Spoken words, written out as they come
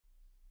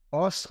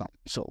Awesome.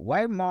 So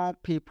why more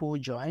people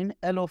join?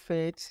 Hello,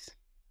 Faith.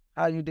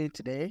 How are you doing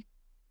today?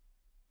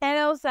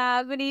 Hello,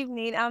 sir. Good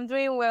evening. I'm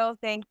doing well,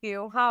 thank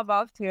you. How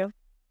about you?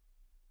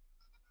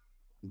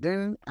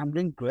 I'm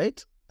doing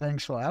great.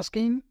 Thanks for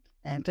asking.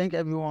 And thank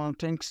everyone.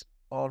 Thanks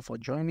all for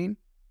joining.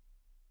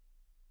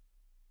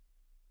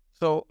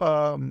 So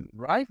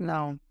right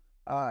now,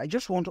 I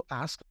just want to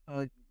ask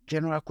a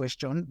general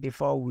question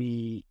before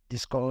we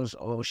discuss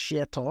or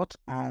share thought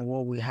on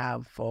what we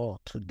have for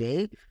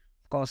today.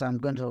 Of course, I'm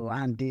going to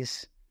hand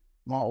this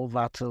more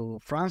over to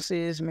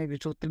Francis, maybe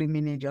 2, 3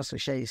 minutes just to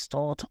share his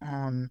thought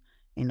on,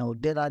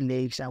 data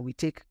lakes, and we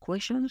take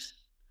questions.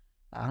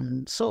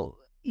 And so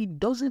it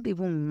doesn't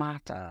even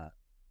matter.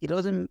 It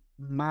doesn't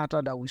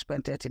matter that we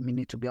spend 30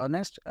 minutes, to be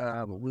honest.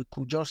 We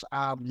could just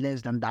have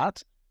less than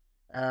that.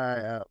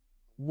 Uh,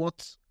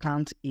 what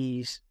counts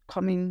is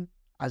coming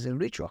as a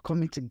ritual,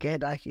 coming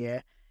together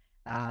here.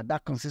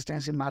 That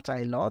consistency matter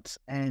a lot.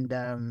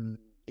 And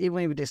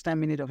even if there's 10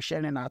 minutes of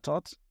sharing our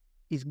thoughts,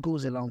 it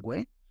goes a long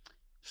way.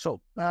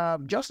 So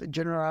just a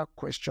general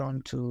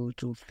question to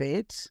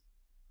Faith.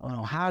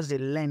 How's the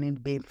learning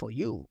been for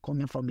you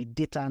coming from a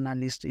data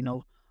analyst,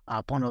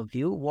 point of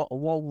view? What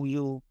will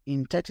you,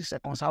 in 30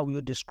 seconds, how will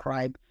you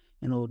describe,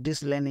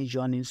 this learning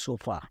journey so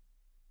far?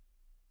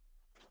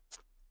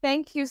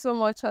 Thank you so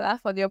much for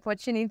that, for the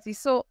opportunity.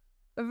 So,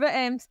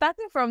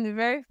 starting from the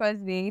very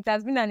first day, it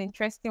has been an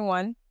interesting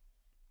one.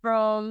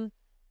 From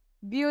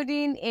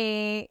building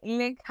a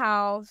lake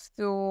house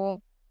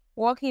to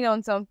working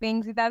on some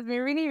things, it has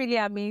been really, really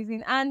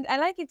amazing. And I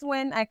like it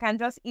when I can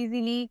just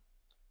easily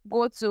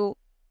go to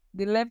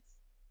the left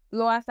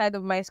lower side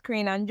of my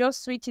screen and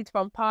just switch it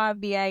from Power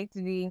BI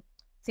to the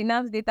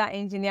Synapse Data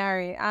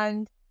Engineering.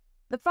 And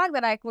the fact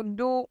that I could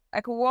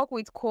work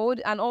with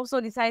code and also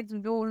decide to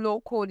do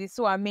low code is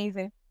so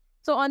amazing.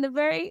 So on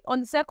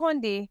the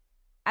second day,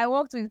 I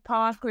worked with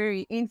Power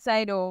Query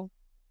inside of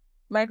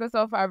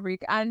Microsoft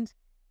Fabric, and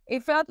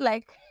it felt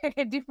like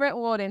a different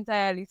world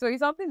entirely. So it's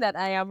something that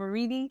I am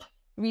really,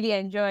 really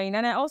enjoying.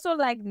 And I also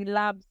like the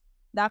labs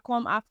that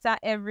come after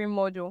every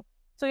module.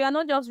 So you're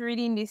not just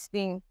reading this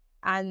thing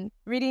and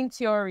reading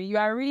theory, you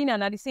are reading,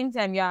 and at the same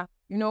time you are,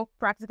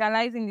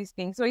 practicalizing this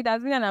thing. So it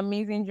has been an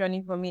amazing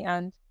journey for me,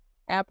 and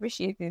I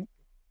appreciate it.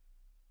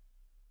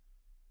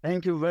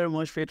 Thank you very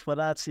much, Faith, for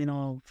that,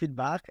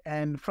 feedback.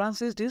 And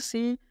Francis, do you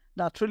see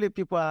that truly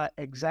people are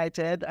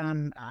excited?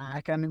 And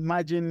I can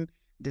imagine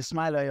the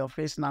smile on your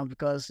face now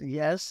because,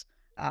 yes,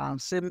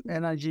 same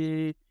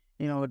energy,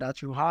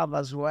 that you have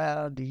as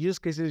well, the use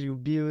cases you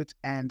built,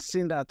 and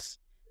seeing that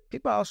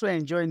people are also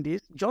enjoying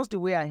this just the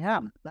way I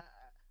am.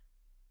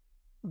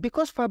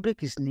 Because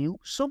Fabric is new,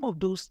 some of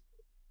those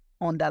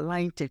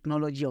underlying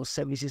technology or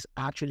services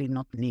are actually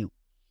not new.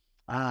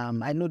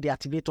 I know the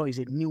activator is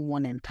a new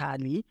one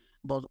entirely,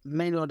 but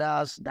many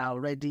others that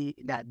are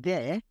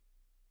there,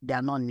 they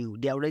are not new.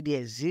 They already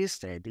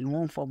existed in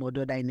one form or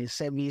other in a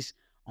service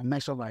on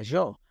Microsoft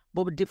Azure.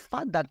 But the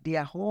fact that they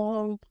are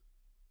all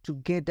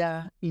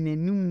together in a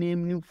new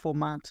name, new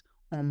format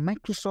on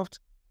Microsoft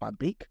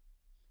Fabric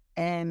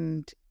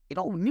and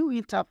new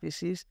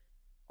interfaces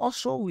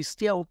also we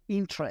still have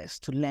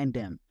interest to learn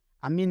them.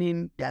 I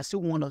mean, there are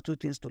still one or two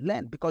things to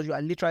learn because you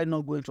are literally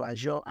not going to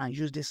Azure and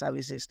use these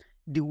services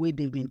the way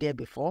they've been there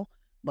before,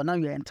 but now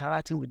you're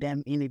interacting with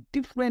them in a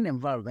different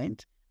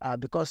environment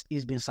because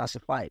it's been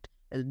certified.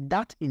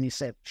 That in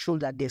itself shows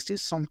that there's still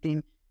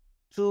something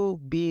to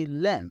be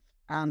learned.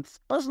 And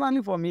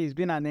personally for me, it's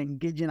been an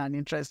engaging and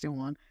interesting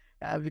one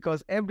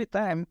because every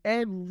time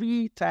I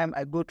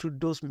go through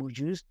those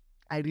modules,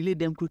 I relate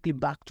them quickly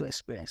back to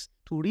experience,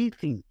 to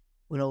rethink,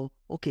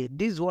 okay,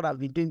 this is what I've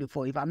been doing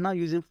before. If I'm not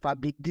using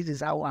Fabric, this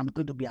is how I'm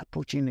going to be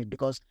approaching it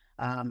because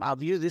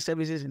I've used these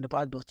services in the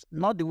past, but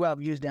not the way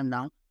I've used them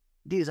now.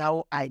 This is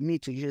how I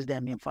need to use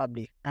them in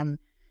Fabric. And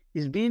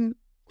it's been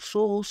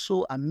so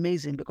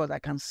amazing because I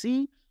can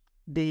see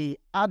the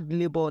hard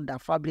labor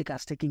that Fabric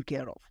has taken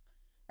care of.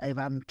 If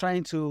I'm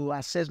trying to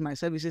assess my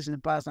services in the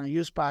past and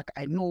use Spark,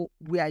 I know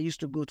where I used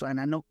to go to and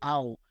I know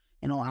how,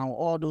 how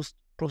all those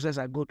processes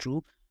I go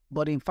through.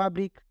 But in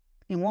Fabric,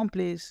 in one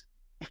place,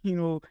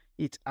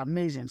 it's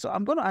amazing. So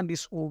I'm going to hand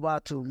this over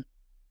to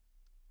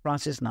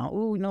Francis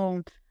now.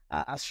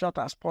 As short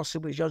as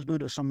possible, it's just going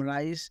to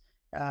summarize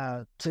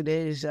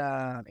today's,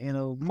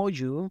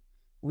 module,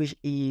 which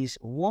is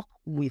work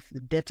with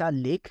data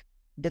lake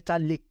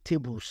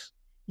tables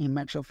in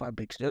Microsoft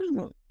Fabric. So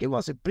just give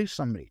us a brief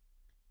summary.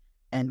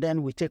 And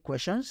then we take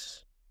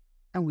questions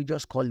and we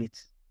just call it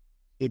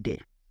a day.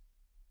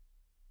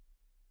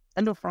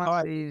 And Francis.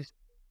 All right.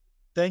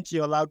 Thank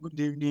you, Ola. Good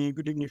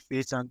evening,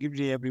 Faith, and good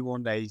evening,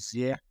 everyone that is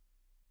here.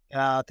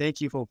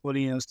 Thank you for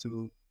following us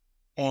to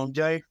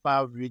enjoy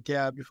Fabric.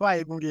 Before I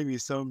even give you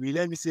summary,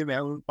 let me say my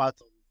own part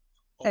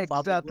of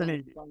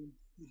Exactly. Fabric.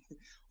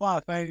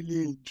 What I find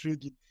really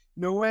intriguing.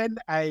 When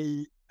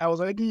I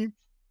was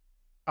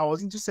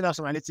into Synapse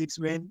Analytics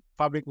when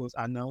Fabric was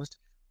announced,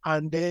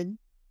 and then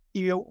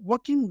if you're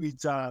working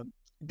with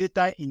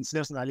data in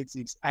Synapse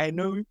Analytics, I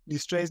know the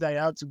stress that you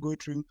have to go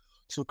through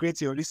to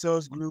create your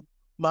resource group,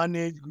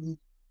 manage group,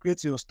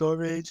 create your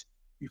storage,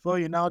 before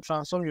you now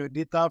transform your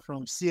data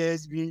from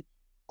CSV,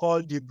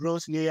 called the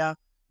bronze layer,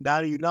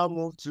 then you now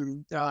move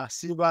to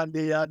silver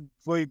layer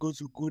before you go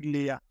to gold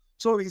layer.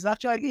 So it's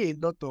actually a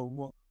lot of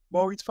work.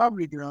 But with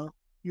Fabric now,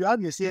 you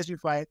have your CSV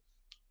file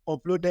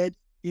uploaded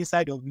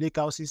inside of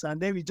lakehouses,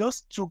 and then we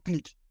just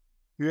click,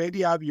 you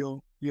already have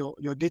your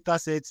data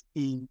sets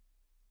in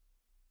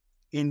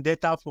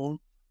data form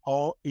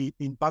or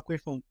in parquet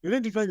form. The only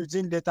difference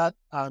between data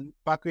and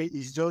parquet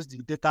is just the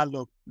data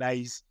log that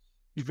is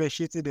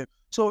differentiating them.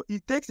 So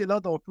it takes a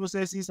lot of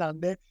processes,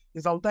 and then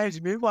sometimes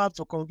you may even have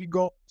to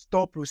configure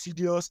store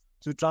procedures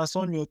to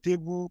transform your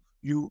table.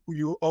 You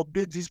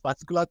update this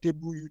particular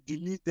table, you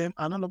delete them,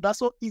 and all of that.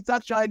 So it's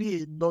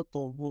actually a lot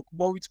of work.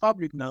 But with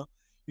Fabric now,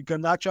 you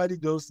can actually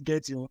just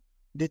get your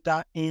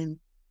data in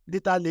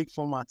data lake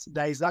format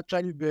that is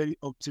actually very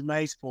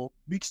optimized for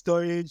big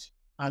storage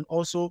and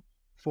also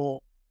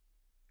for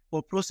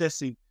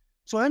processing.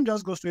 So let me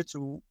just go straight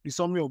to the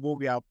summary of what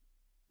we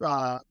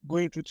are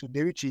going through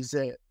today, which is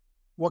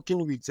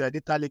working with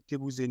data lake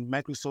tables in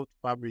Microsoft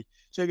Fabric.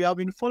 So if you have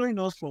been following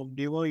us from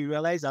day one, you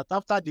realize that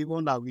after the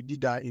one that we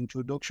did our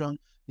introduction,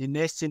 the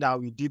next thing that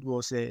we did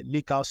was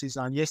lake houses,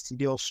 and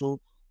yesterday also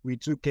we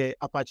took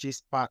Apache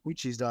Spark,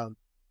 which is the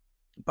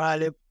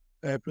parallel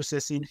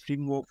processing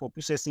framework for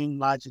processing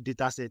large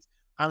data sets.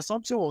 And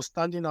something was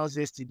standing out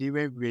yesterday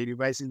when we were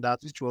revising that,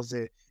 which was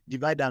a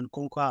divide and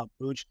conquer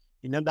approach.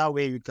 Another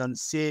way you can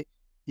say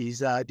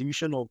is a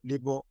division of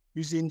labor,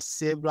 using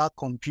several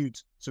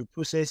compute to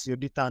process your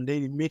data, and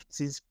then it makes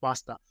things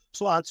faster.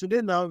 So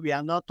today now we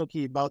are now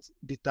talking about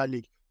data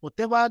lake.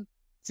 Whatever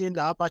thing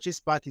that Apache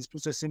Spark is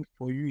processing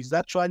for you is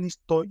actually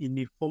stored in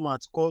a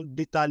format called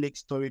Data Lake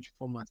Storage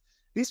format.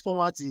 This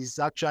format is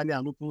actually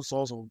an open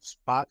source of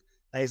Spark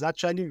that is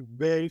actually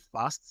very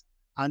fast,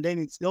 and then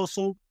it's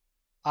also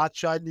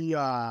actually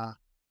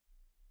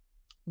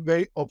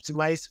very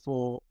optimized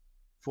for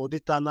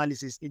data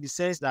analysis, in the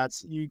sense that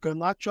you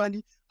can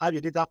actually have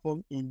your data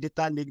form in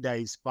data lake that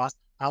is fast,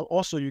 and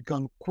also you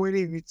can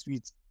query it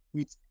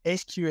with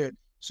SQL.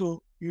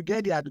 So you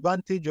get the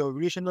advantage of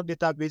relational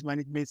database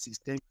management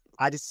system.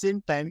 At the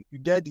same time, you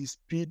get the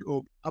speed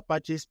of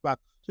Apache Spark.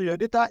 So your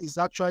data is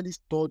actually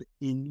stored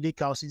in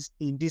lakehouses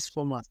in this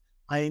format,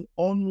 and in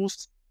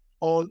almost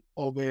all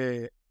of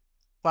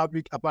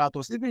Fabric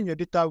apparatus, even your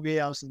data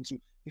warehouse into.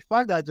 The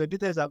fact that your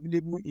data is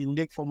available in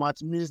lake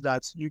format means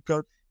that you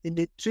can, in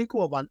the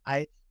twinkle of an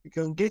eye, you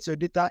can get your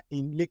data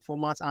in lake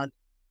format, and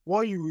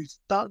what you will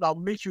start that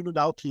makes you know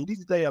that, okay,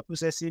 this data you are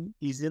processing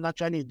is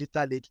actually a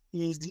data lake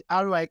is the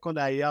arrow icon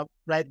that you have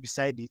right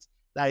beside it,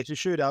 that to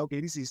show you that,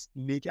 okay, this is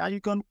lake, and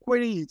you can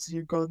query it.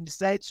 You can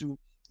decide to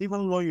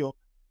even run your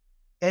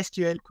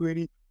SQL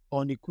query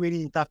on the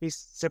query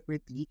interface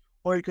separately,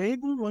 or you can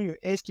even run your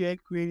SQL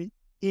query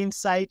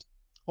inside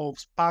of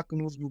Spark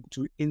Notebook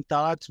to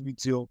interact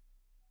with your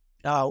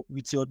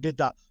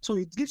data. So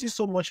it gives you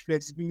so much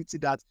flexibility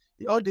that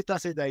the all data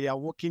set that you are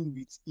working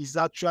with is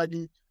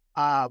actually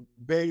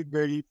very,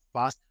 very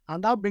fast.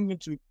 And that brings me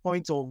to the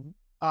point of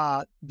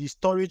the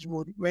storage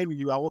mode when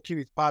you are working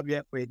with Power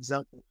BI, for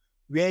example,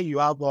 where you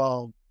have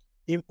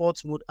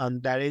import mode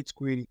and direct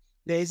query.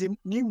 There is a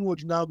new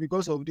mode now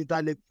because of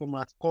data lake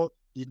format called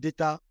the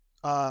data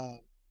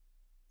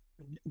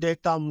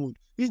mode.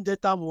 This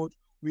data mode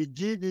will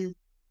give you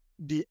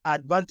the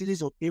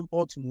advantages of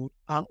import mode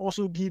and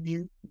also give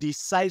you the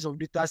size of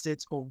data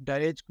sets of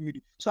direct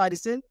query. So at the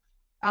same,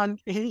 and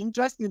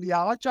interestingly,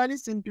 I've actually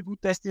seen people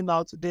testing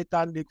out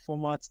data lake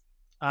formats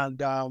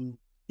and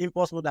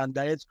import mode and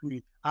direct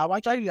query. I've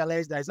actually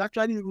realized that it's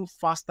actually even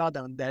faster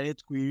than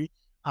direct query,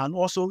 and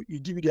also you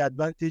give you the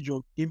advantage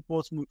of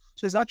import mode.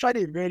 So it's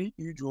actually a very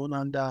huge one,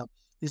 and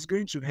it's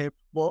going to help.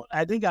 But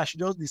I think I should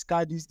just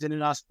discard this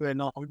general spell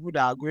now for people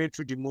that are going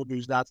through the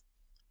modules, that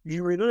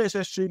you will not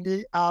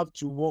necessarily have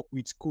to work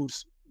with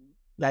codes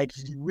like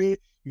the way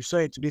you saw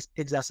in today's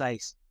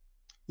exercise.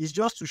 It's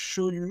just to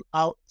show you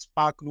how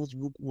Spark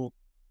Notebook works.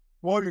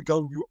 What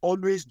you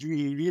always do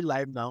in real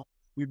life now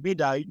will be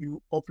that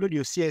you upload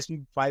your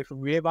CSV file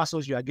from wherever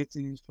source you are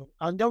getting it from,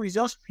 and then with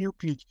just few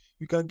clicks,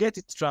 you can get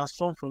it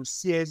transformed from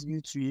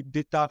CSV to a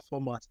data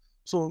format.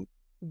 So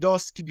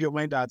just keep your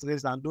mind at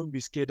rest and don't be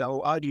scared that,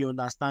 oh, how do you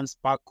understand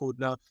Spark code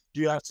now?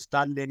 Do you have to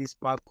start learning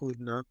Spark code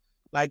now?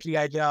 Like the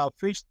idea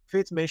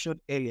Faith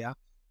mentioned earlier,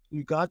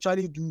 you can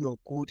actually do your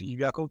code if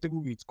you are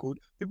comfortable with code.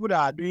 People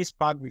that are doing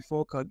Spark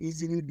before can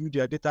easily do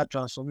their data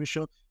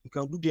transformation. You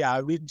can do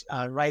their read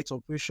and write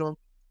operation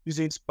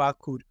using Spark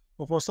code.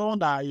 But for someone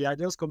that you are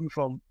just coming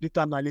from data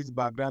analyst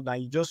background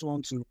and you just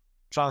want to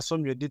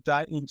transform your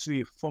data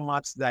into a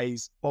format that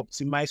is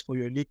optimized for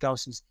your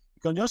lakehouses,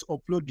 you can just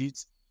upload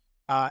it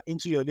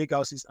into your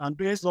lakehouses. And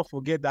please don't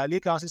forget that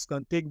lakehouses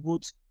can take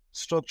both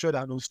structured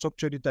and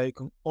unstructured data. You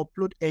can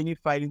upload any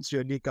file into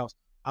your lakehouse,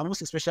 and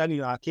most especially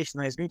in our case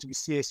now, it's going to be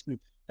CSV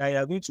that you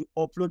are going to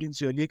upload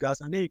into your lakehouse,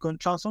 and then you can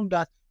transform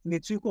that in a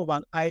twinkle of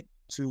an eye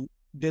to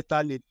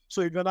data lake. So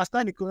if you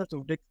understand the concept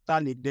of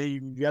data lake, then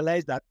you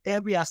realize that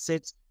every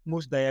asset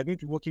most that you are going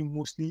to be working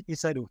mostly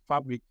inside of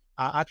Fabric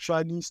are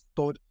actually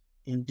stored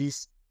in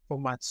this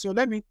format. So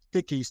let me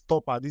take a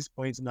stop at this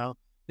point now.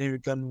 Then we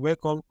can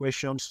welcome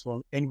questions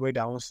from anybody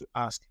that wants to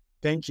ask.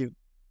 Thank you.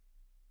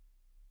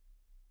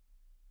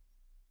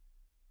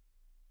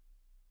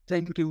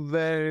 Thank you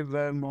very,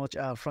 very much,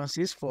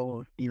 Francis,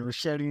 for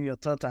sharing your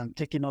thoughts and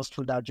taking us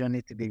through that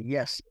journey today.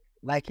 Yes,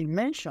 like you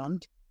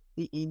mentioned,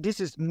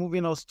 this is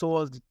moving us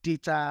towards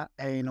data,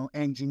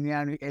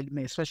 engineering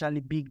element,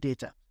 especially big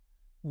data.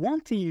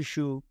 One thing you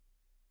should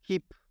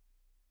keep,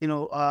 at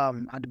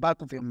the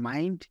back of your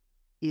mind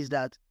is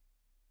that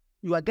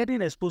you are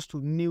getting exposed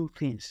to new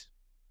things.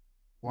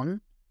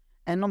 One,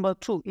 and number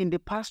two, in the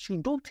past, you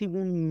don't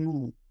even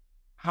know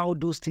how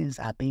those things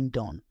are being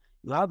done.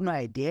 You have no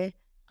idea.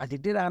 As a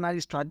data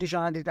analyst,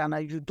 traditional data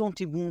analyst, you don't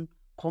even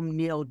come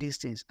near all these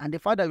things. And the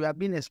fact that you are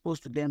being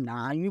exposed to them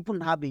now, and you even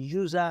have a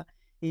user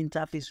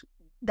interface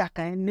that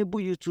can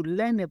enable you to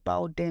learn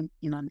about them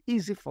in an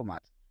easy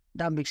format,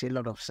 that makes a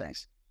lot of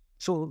sense.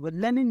 So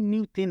learning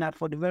new things that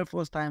for the very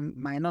first time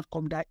might not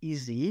come that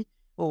easy,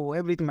 or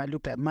everything might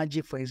look like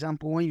magic. For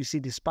example, when you see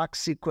the Spark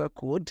SQL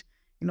code,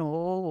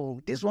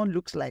 this one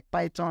looks like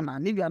Python.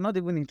 And if you are not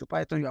even into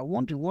Python, you are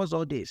wondering, what's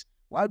all this?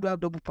 Why do I have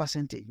double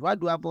percentage? Why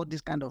do I have all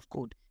this kind of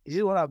code? Is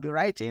it what I'll be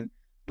writing?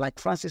 Like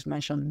Francis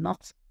mentioned,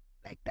 not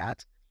like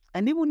that.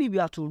 And even if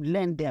you have to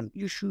learn them,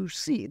 you should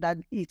see that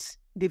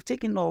they've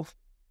taken off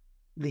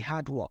the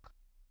hard work.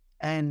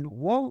 And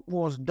what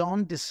was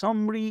done, the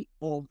summary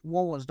of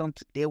what was done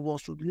today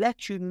was to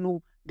let you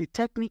know the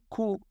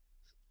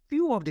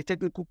few of the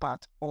technical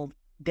part of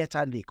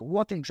data lake.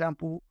 What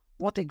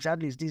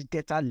exactly is this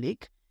data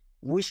lake,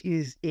 which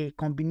is a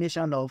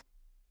combination of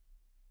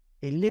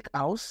a lake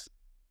house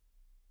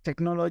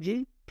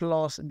technology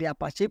plus the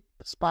Apache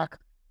Spark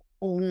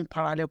own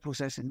parallel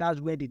processing.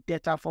 That's where the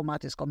data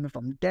format is coming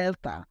from.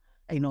 Delta,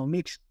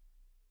 makes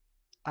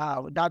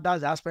that's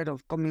the aspect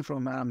of coming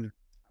from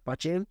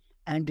Apache,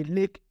 and the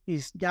lake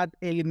is that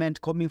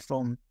element coming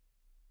from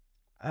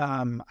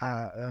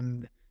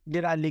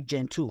Data Lake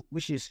Gen 2,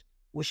 which is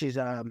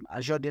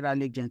Azure Data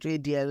Lake Gen 2,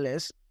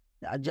 ADLS,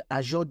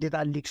 Azure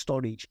Data Lake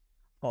Storage.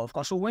 Of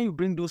course, so when you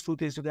bring those two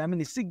things together,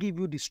 it still gives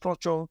you the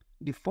structure,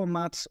 the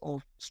formats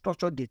of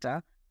structured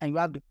data, and you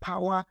have the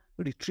power,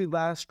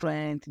 retrieval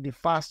strength, the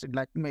fast,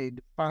 like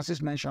Francis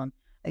mentioned,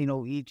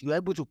 you're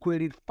able to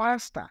query it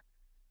faster.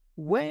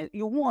 When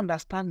you won't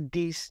understand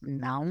this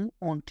now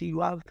until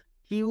you have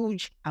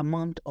huge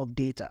amount of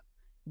data.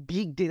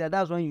 Big data,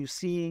 that's when you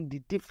see the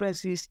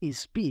differences in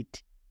speed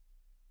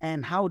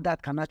and how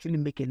that can actually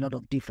make a lot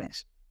of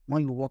difference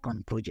when you work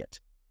on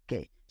project.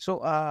 Okay,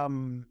 so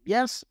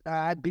yes,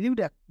 I believe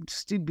there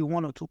still be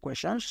one or two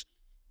questions,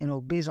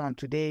 based on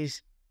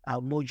today's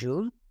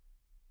module.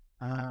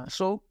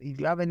 So if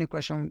you have any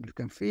question, you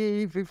can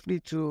feel free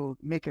to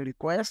make a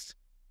request,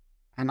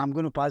 and I'm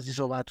going to pass this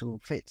over to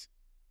Faith.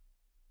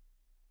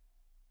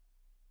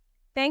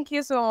 Thank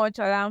you so much,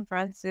 Ola and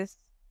Francis,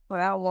 for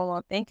that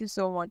warm-up. Thank you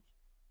so much.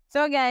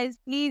 So guys,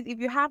 please, if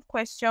you have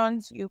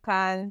questions, you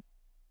can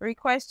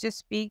request to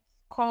speak,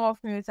 come off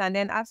mute, and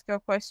then ask your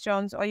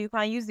questions, or you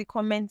can use the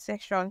comment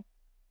section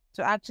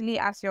to actually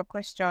ask your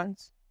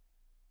questions.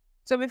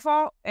 So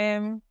before,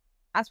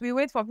 as we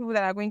wait for people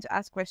that are going to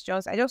ask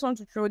questions, I just want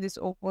to throw this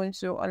open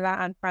to Ola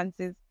and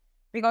Francis,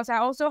 because I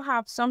also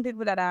have some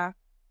people that are,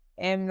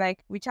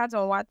 we chat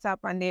on WhatsApp,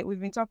 and we've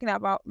been talking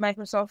about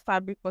Microsoft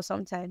Fabric for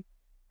some time.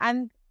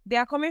 And they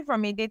are coming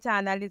from a data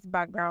analyst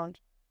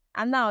background.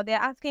 And now they're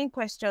asking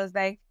questions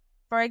like,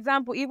 for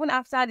example, even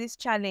after this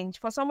challenge,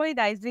 for somebody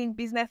that is doing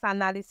business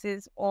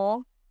analysis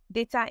or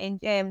data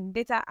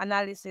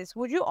analysis,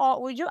 would you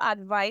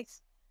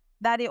advise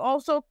that they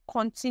also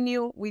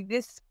continue with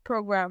this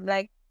program?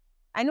 Like,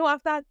 I know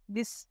after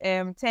this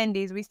 10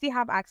 days, we still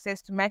have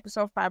access to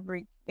Microsoft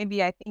Fabric,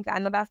 maybe I think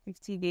another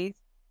 50 days.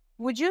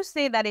 Would you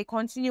say that they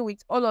continue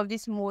with all of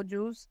these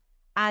modules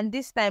and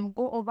this time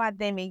go over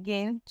them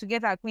again to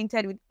get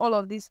acquainted with all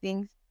of these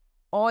things,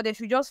 or they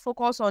should just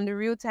focus on the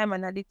real-time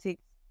analytics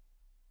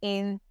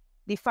in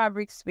the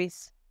Fabric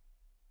space?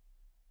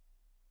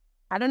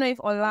 I don't know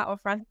if Ola or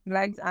Francis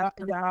likes to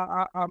answer.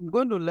 Yeah, I'm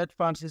going to let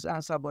Francis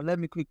answer, but let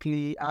me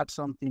quickly add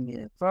something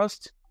here.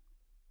 First,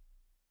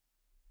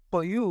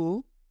 for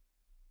you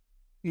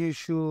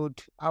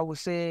should, I would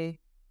say,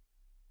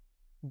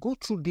 go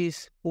through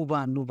this over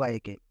and over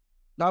again.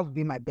 That would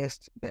be my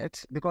best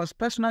bet, because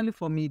personally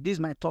for me, this is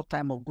my third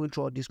time of going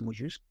through all these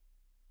modules.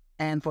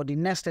 And for the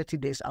next 30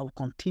 days, I will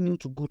continue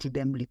to go through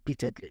them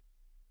repeatedly.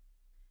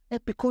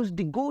 Because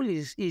the goal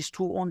is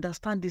to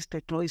understand this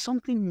technology,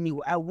 something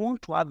new. I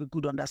want to have a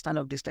good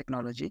understanding of this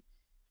technology.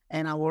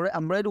 And I'm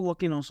already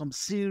working on some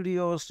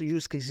serious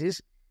use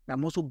cases that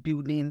I'm also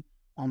building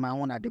on my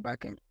own at the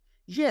back end.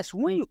 Yes,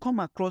 when you come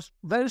across,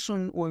 very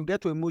soon when you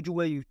get to a module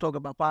where you talk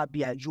about Power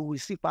BI, you will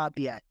see Power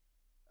BI.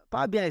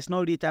 Power BI is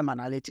not real-time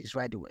analytics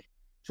right away.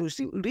 So you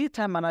see,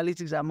 real-time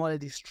analytics are more like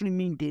the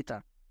streaming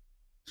data.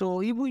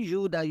 So even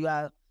you that you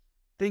are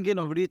thinking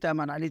of real-time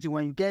analytics,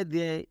 when you get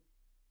there,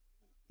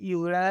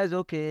 you realize,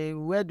 okay,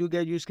 where do you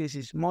get use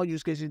cases? More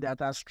use cases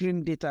that are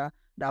stream data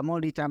that are more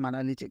real-time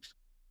analytics.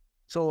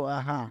 So,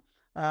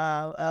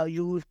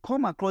 you will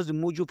come across the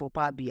module for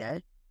Power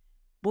BI,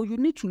 but you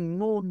need to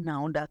know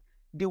now that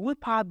the way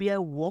Power BI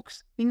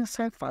works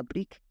inside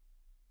Fabric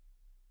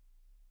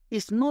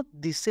is not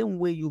the same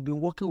way you've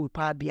been working with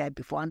Power BI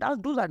before. And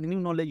those are the new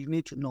knowledge you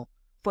need to know.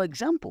 For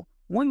example,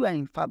 when you are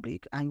in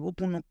Fabric and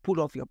you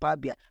pull off your Power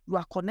BI, you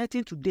are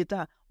connecting to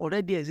data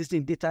already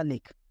existing data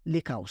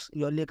lakehouse,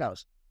 your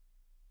lakehouse.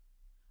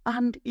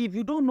 And if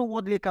you don't know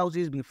what lakehouse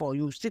is before,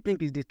 you still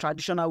think it's the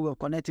traditional way of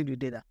connecting with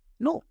data.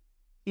 No.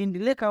 In the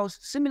lakehouse,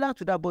 similar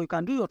to that, but you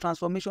can do your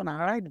transformation and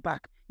write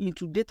back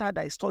into data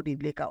that is stored in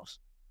lakehouse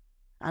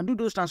and do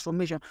those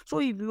transformations. So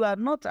if you are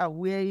not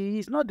aware,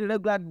 it's not the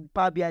regular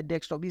Power BI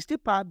desktop. It's still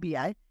Power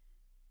BI,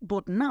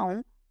 but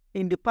now,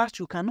 in the past,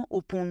 you cannot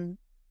open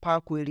Power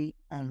Query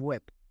on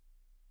web.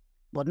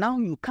 But now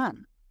you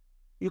can.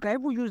 You can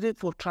even use it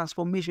for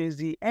transformation. It's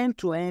the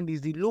end-to-end,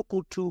 is the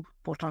local tool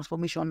for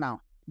transformation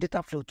now,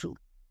 data flow tool.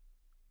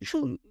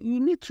 So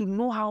you need to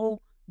know how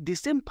the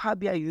same Power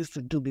BI you used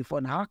to do before,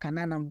 now how can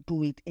I now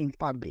do it in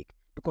Fabric?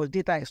 Because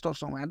data is stored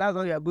somewhere. And that's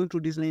why you are going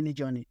through this learning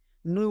journey.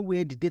 Know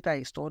where the data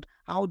is stored,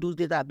 how those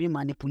data are being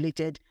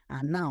manipulated,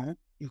 and now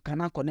you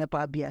cannot connect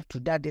Power BI to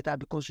that data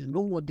because you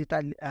know what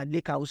data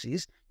lakehouse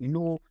is, you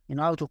know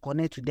how to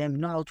connect to them, you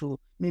know how to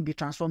maybe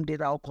transform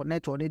data or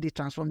connect to already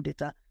transformed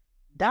data.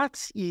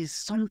 That is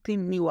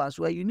something new as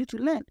well you need to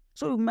learn.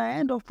 So you might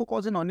end up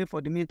focusing on it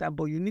for the meantime,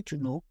 but you need to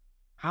know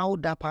how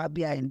that Power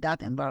BI in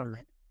that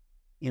environment,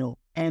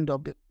 end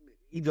up.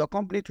 If your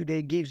company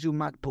today gives you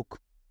MacBook,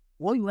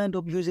 what you end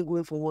up using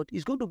going forward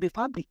is going to be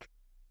Fabric.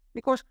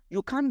 Because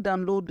you can't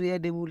download there,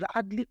 they will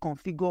hardly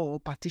configure or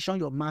partition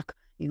your Mac,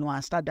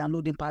 and start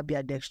downloading Power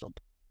BI desktop.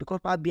 Because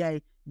Power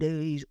BI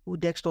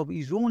desktop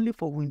is only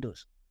for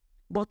Windows.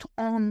 But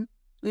in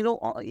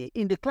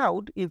the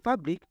cloud, in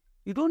Fabric,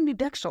 you don't need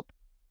desktop.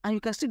 And you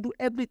can still do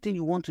everything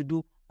you want to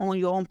do on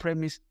your own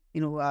premise,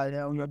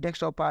 on your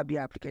desktop Power BI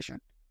application.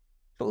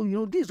 So,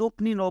 this is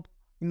opening up,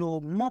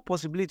 more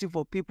possibility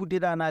for people,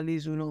 data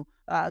analysts,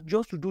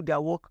 just to do their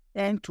work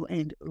end to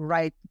end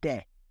right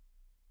there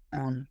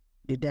on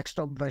the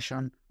desktop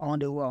version, on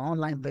the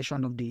online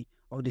version of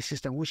the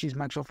system, which is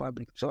Microsoft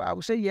Fabric. So I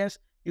would say yes,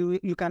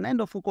 you can end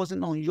up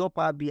focusing on your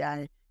Power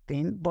BI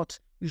thing, but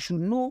you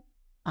should know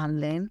and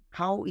learn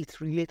how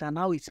it relates and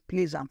how it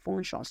plays and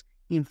functions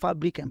in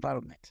Fabric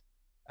environment.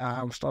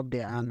 I'll stop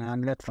there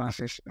and let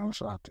Francis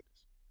also add to this.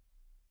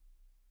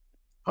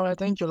 All right,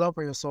 thank you a lot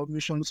for your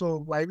submission.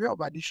 So by way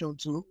of addition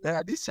to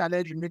this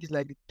challenge, you make it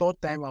like the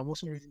third time I'm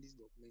also reading this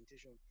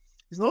documentation.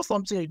 It's not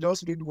something you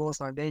just read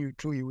once and then you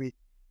throw away.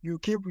 You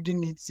keep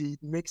reading it, it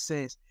makes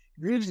sense.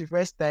 If you read it the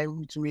first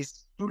time, it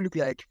will look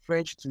like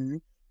French to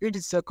you. Read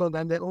it second,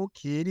 and then,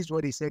 okay, this is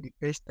what they said the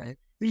first time.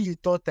 Read it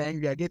the third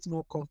time, you are getting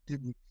more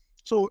comfortable.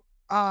 So,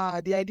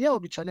 the idea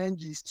of the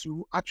challenge is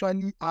to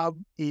actually have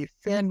a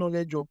fair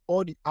knowledge of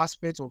all the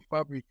aspects of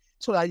Fabric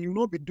so that you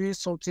will not be doing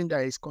something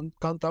that is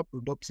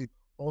counterproductive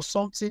or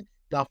something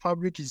that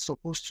Fabric is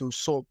supposed to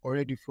solve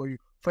already for you.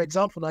 For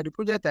example, now the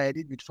project I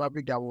did with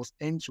Fabric that was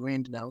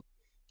end-to-end now,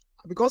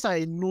 because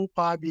I know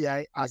Power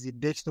BI as a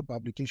desktop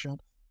application,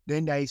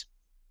 then there is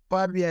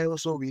Power BI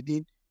also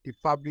within the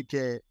Fabric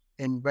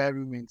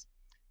environment.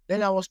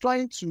 Then I was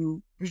trying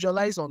to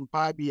visualize on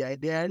Power BI.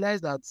 Then I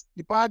realized that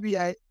the Power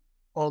BI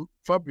on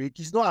Fabric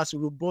is not as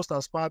robust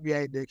as Power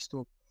BI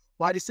desktop.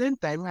 But at the same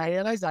time, I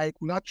realized that I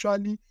could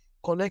actually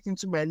connect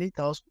into my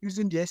lakehouse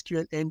using the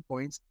SQL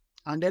endpoints,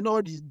 and then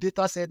all the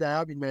data set that I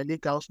have in my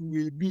lakehouse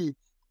will be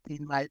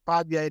in my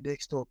Power BI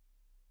desktop.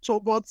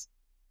 So, but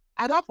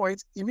at that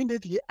point,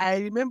 immediately, I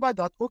remember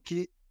that,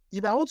 okay,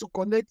 if I want to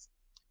connect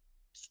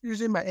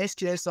using my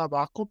SQL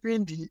server,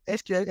 copying the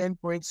SQL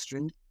endpoint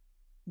string,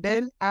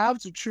 then I have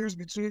to choose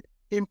between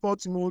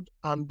import mode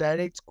and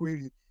direct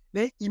query.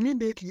 Then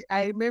immediately,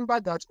 I remember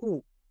that,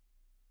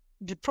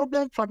 the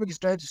problem Fabric is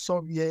trying to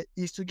solve here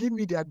is to give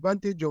me the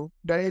advantage of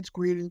direct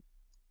query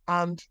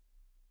and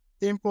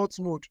import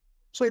mode.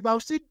 So if I'm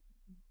still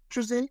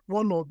choosing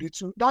one of the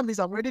two, that means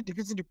I'm already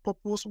defeating the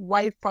purpose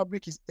why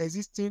Fabric is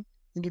existing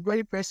in the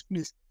very first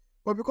place.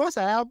 But because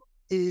I have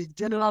a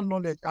general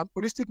knowledge and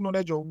holistic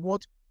knowledge of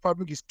what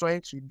Fabric is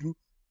trying to do,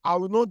 I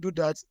will not do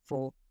that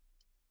for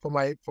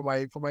my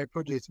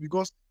project,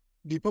 because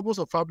the purpose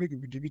of Fabric will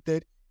be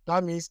defeated.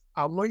 That means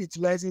I'm not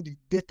utilizing the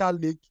data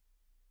lake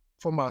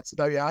format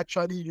that we are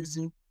actually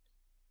using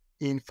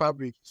in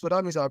Fabric. So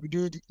that means I'll be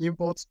doing the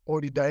import or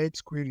the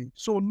direct query.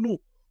 So no.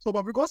 So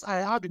but because I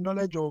have the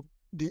knowledge of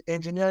the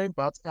engineering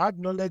part, I have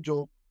knowledge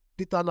of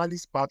data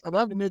analyst part, and I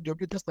have the knowledge of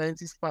data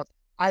scientist part,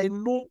 I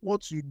know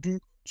what to do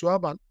to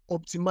have an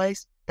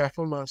optimized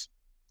performance.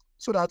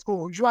 So that,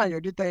 you and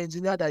your data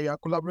engineer that you are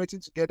collaborating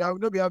together will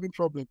not be having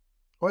problem,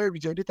 or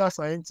with your data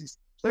scientist.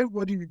 So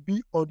everybody will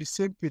be on the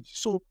same page.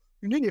 So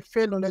you need a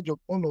fair knowledge of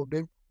all of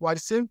them, while at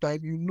the same time,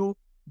 you know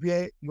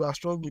where you are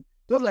strong in.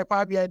 Just like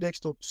Power BI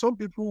desktop, some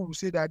people will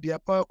say that they are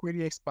Power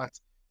Query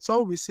experts.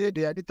 Some will say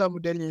they are data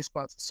modeling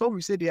experts. Some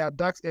will say they are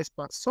DAX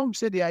experts. Some will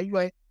say they are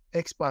UI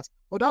experts.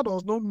 But that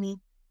does not mean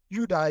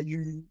you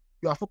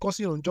are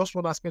focusing on just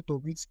one aspect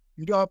of it.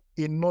 You don't have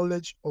a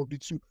knowledge of the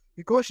two.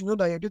 because you know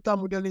that your data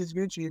modeling is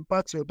going to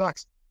impact your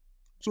DAX.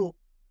 So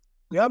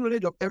you have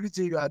knowledge of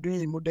everything you are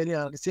doing in modeling,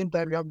 and at the same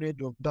time you have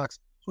knowledge of DAX.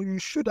 So you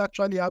should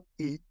actually have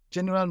a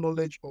general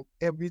knowledge of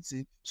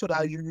everything so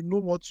that you know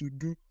what to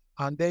do,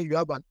 and then you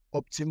have an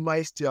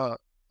optimized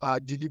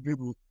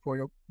deliverable for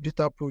your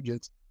data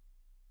project.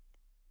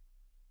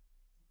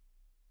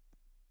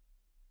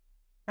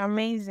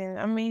 Amazing,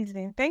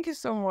 amazing. Thank you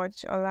so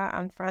much, Ola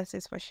and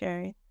Francis, for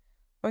sharing.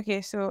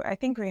 Okay, so I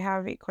think we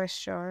have a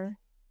question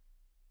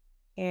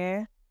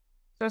here.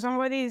 So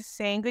somebody is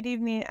saying, good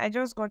evening. I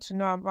just got to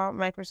know about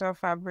Microsoft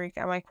Fabric,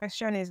 and my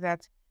question is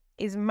that,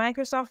 is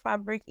Microsoft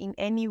Fabric in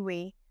any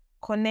way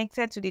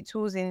connected to the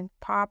tools in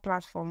Power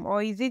Platform,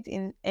 or is it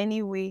in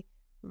any way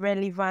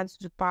relevant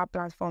to Power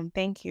Platform?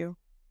 Thank you.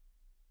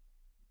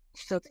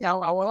 So I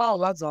will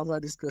allow to answer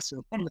this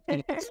question.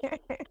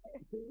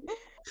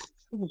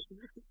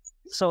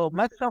 So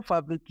Microsoft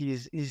Fabric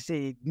is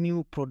a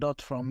new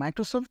product from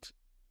Microsoft,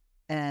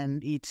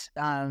 and it's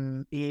I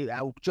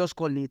would just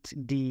call it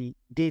the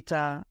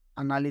data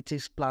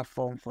analytics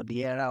platform for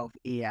the era of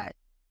AI,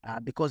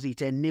 because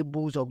it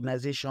enables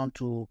organization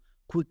to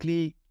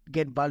quickly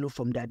get value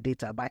from their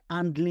data by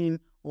handling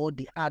all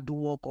the hard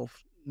work of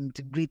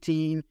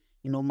integrating,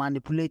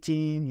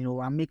 manipulating,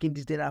 and making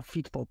this data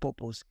fit for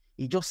purpose.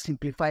 It just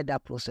simplified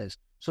that process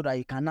so that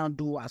you can now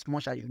do as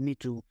much as you need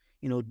to,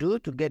 do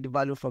to get the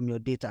value from your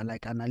data,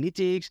 like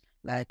analytics,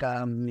 like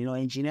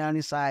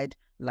engineering side,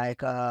 like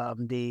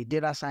the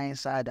data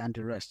science side, and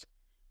the rest.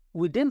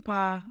 Within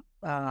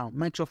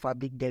Microsoft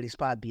Fabric, there is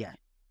Power BI.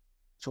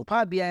 So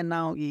Power BI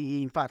now,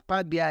 in fact,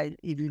 Power BI,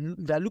 if you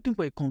are looking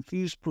for a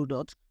confused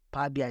product,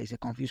 Power BI is a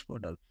confused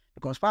product,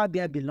 because Power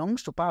BI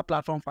belongs to Power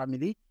Platform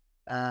family.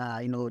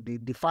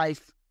 The 5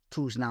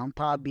 tools now: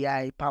 Power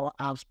BI, Power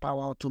Apps,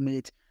 Power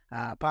Automate,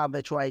 Power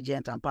Virtual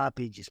Agent, and Power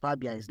Pages. Power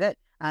BI is there,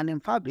 and in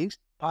Fabrics,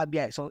 Power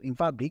BI. So in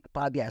Fabric,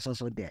 Power BI is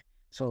also there.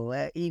 So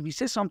if you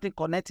say something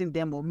connecting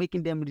them or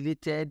making them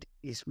related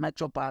is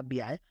Microsoft Power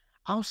BI,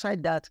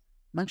 outside that,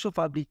 Microsoft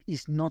Fabric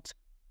is not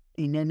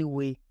in any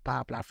way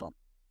Power Platform.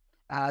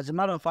 As a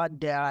matter of fact,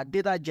 there are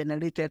data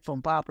generated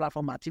from Power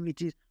Platform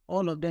activities.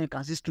 All of them, you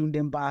can still stream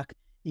them back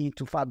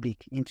into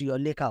Fabric, into your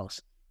lakehouse.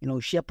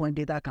 SharePoint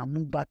data can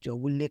move back to your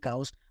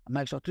lakehouse.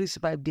 Microsoft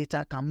 365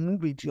 data can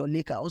move into your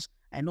lakehouse,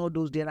 and all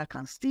those data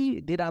can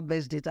still,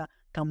 database data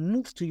can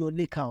move to your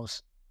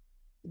lakehouse.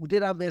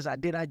 Database are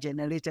data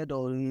generated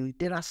or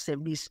data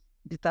service,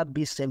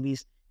 database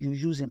service you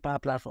use in Power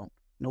Platform.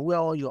 Where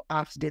all your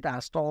apps data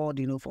are stored,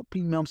 for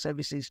premium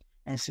services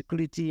and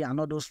security and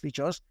all those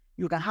features.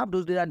 You can have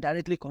those data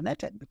directly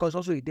connected because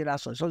also a data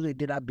source, also a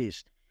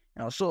database.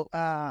 So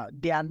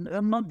they are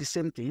not the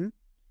same thing.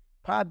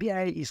 Power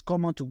BI is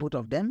common to both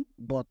of them,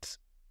 but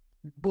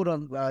both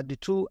of the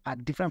two are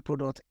different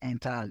products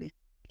entirely.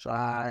 So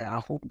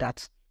I hope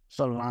that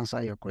sort of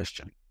answer your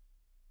question.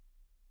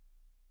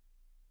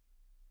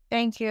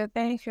 Thank you,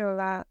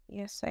 Ola.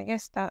 Yes, I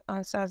guess that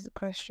answers the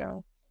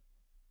question.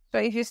 So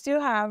if you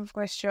still have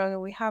questions,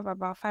 we have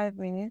about 5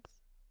 minutes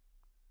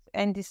to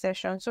end this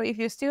session. So if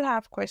you still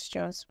have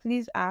questions,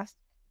 please ask,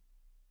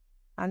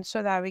 and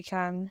so that we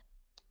can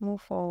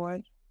move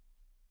forward.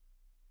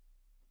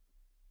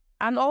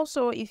 And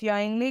also, if you are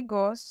in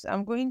Lagos,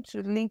 I'm going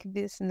to link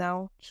this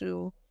now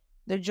to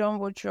the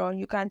Jumbotron.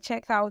 You can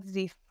check out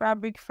the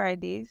Fabric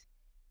Fridays.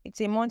 It's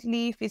a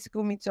monthly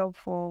physical meetup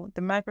for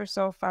the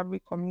Microsoft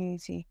Fabric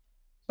community.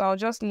 So I'll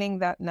just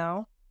link that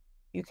now.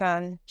 You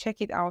can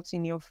check it out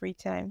in your free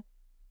time.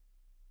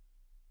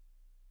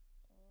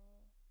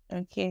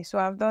 Okay, so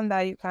I've done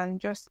that. You can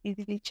just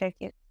easily check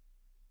it.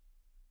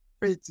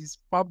 It is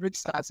Fabric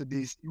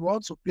Saturdays. You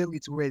want to play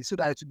with words so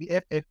that it will be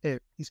FFF.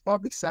 It's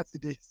Fabric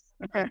Saturdays.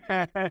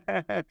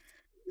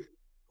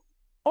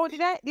 Oh,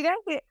 did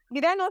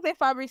I not say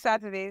Fabric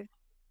Saturdays?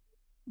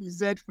 You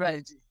said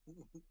Friday.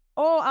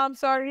 Oh, I'm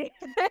sorry.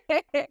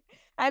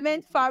 I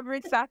meant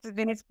Fabric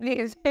Saturdays,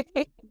 please.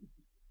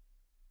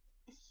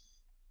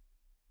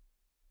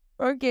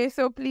 Okay,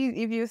 so please,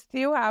 if you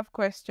still have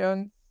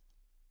questions,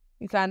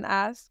 you can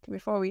ask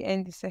before we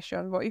end the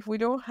session. But if we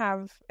don't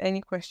have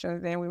any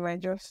questions, then we might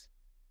just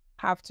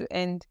have to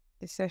end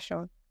the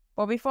session.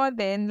 But before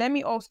then, let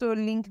me also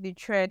link the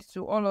thread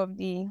to all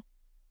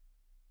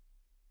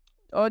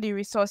the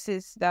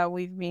resources that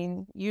we've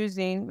been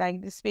using,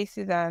 like the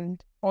spaces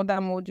and other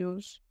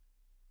modules.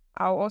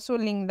 I'll also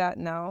link that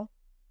now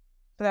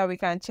so that we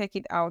can check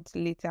it out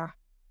later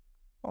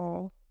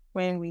or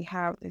when we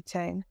have the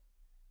time.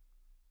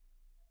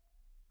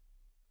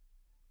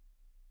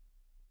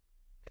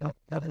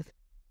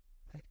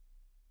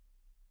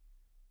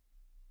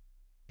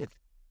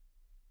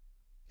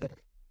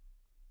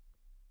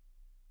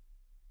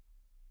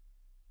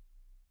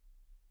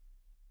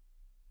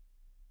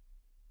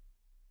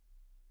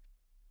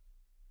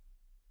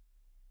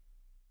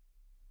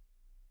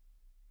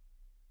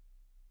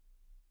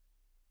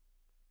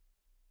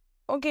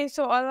 Okay,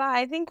 so Ola,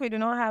 I think we do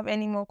not have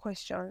any more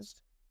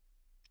questions.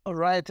 All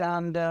right,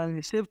 and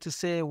it's safe to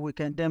say we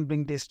can then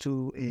bring this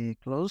to a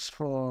close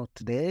for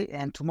today,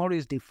 and tomorrow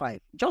is day 5.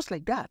 Just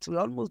like that, we're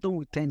almost done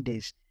with 10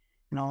 days.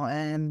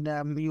 And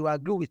you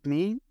agree with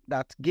me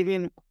that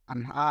giving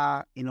an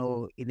hour, in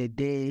a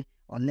day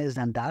or less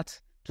than that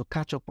to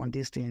catch up on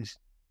these things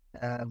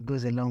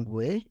goes a long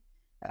way.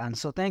 And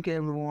so thank you,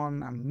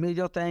 everyone. A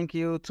major thank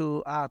you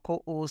to our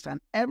co-host and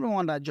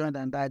everyone that joined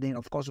and dialed in.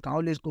 Of course, we can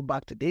always go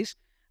back to this.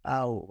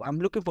 I'm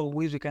looking for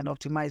ways we can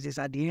optimize this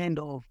at the end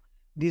of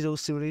this whole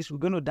series. We're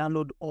going to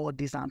download all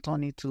this and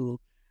turn it to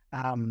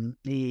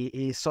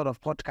a sort of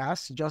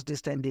podcast just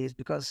these 10 days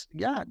because,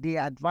 the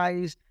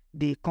advice,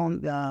 the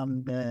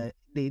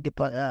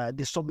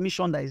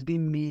submission that is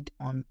being made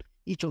on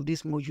each of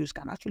these modules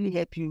can actually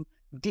help you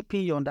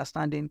deepen your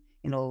understanding,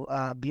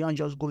 beyond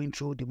just going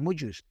through the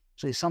modules.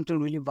 So it's something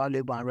really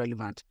valuable and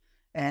relevant.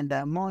 And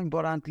more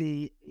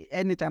importantly,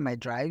 anytime I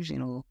drive,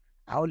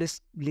 I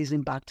always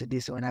listen back to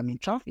this when I'm in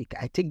traffic.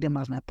 I take them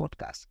as my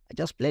podcast. I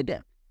just play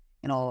them.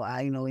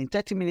 In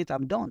 30 minutes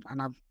I'm done,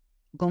 and I've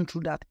gone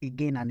through that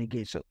again and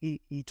again. So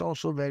it's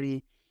also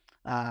very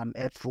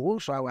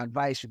helpful. So I would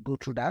advise you go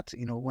through that.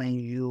 When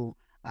you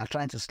are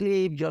trying to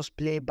sleep, just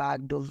play back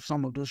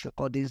some of those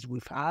recordings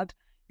we've had.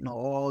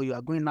 Or you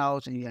are going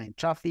out and you're in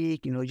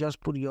traffic.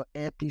 Just put your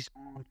earpiece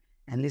on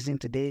and listen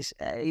to this.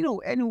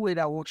 Any way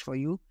that works for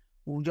you.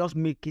 We'll just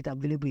make it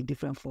available in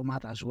different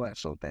format as well.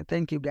 So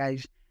thank you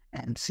guys,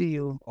 and see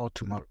you all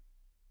tomorrow.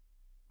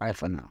 Bye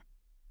for now.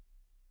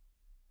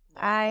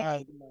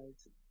 Bye.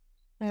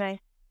 Bye. Nice.